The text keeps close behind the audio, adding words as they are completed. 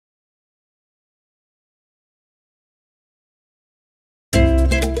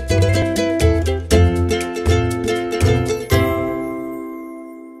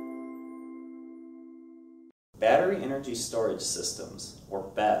energy storage systems, or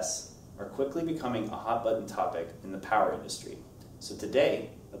BESS, are quickly becoming a hot-button topic in the power industry. So today,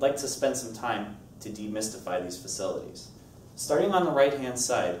 I'd like to spend some time to demystify these facilities. Starting on the right-hand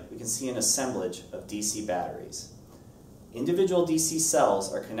side, we can see an assemblage of DC batteries. Individual DC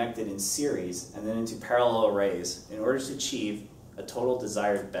cells are connected in series and then into parallel arrays in order to achieve a total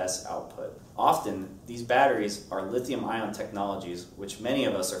desired BESS output. Often, these batteries are lithium-ion technologies, which many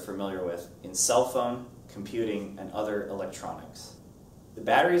of us are familiar with in cell phone, computing, and other electronics. The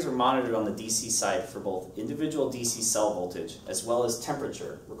batteries are monitored on the DC side for both individual DC cell voltage as well as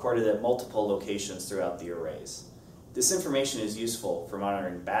temperature, recorded at multiple locations throughout the arrays. This information is useful for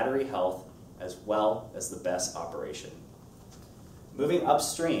monitoring battery health as well as the BESS operation. Moving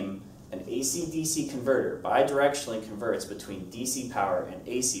upstream, an AC-DC converter bidirectionally converts between DC power and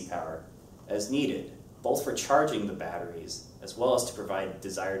AC power as needed, both for charging the batteries as well as to provide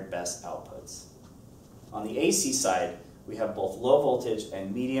desired BESS outputs. On the AC side, we have both low voltage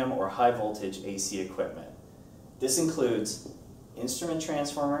and medium or high voltage AC equipment. This includes instrument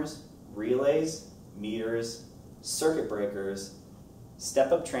transformers, relays, meters, circuit breakers,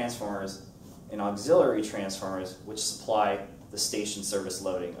 step-up transformers, and auxiliary transformers which supply the station service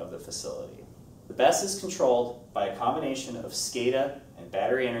loading of the facility. The BESS is controlled by a combination of SCADA and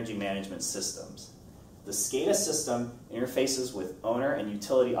battery energy management systems. The SCADA system interfaces with owner and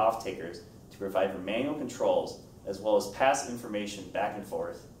utility off-takers to provide for manual controls as well as pass information back and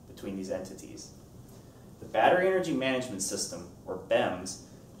forth between these entities. The battery energy management system, or BEMS,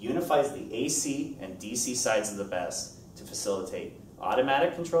 unifies the AC and DC sides of the BESS to facilitate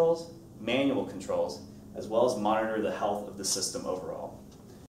automatic controls, manual controls, as well as monitor the health of the system overall.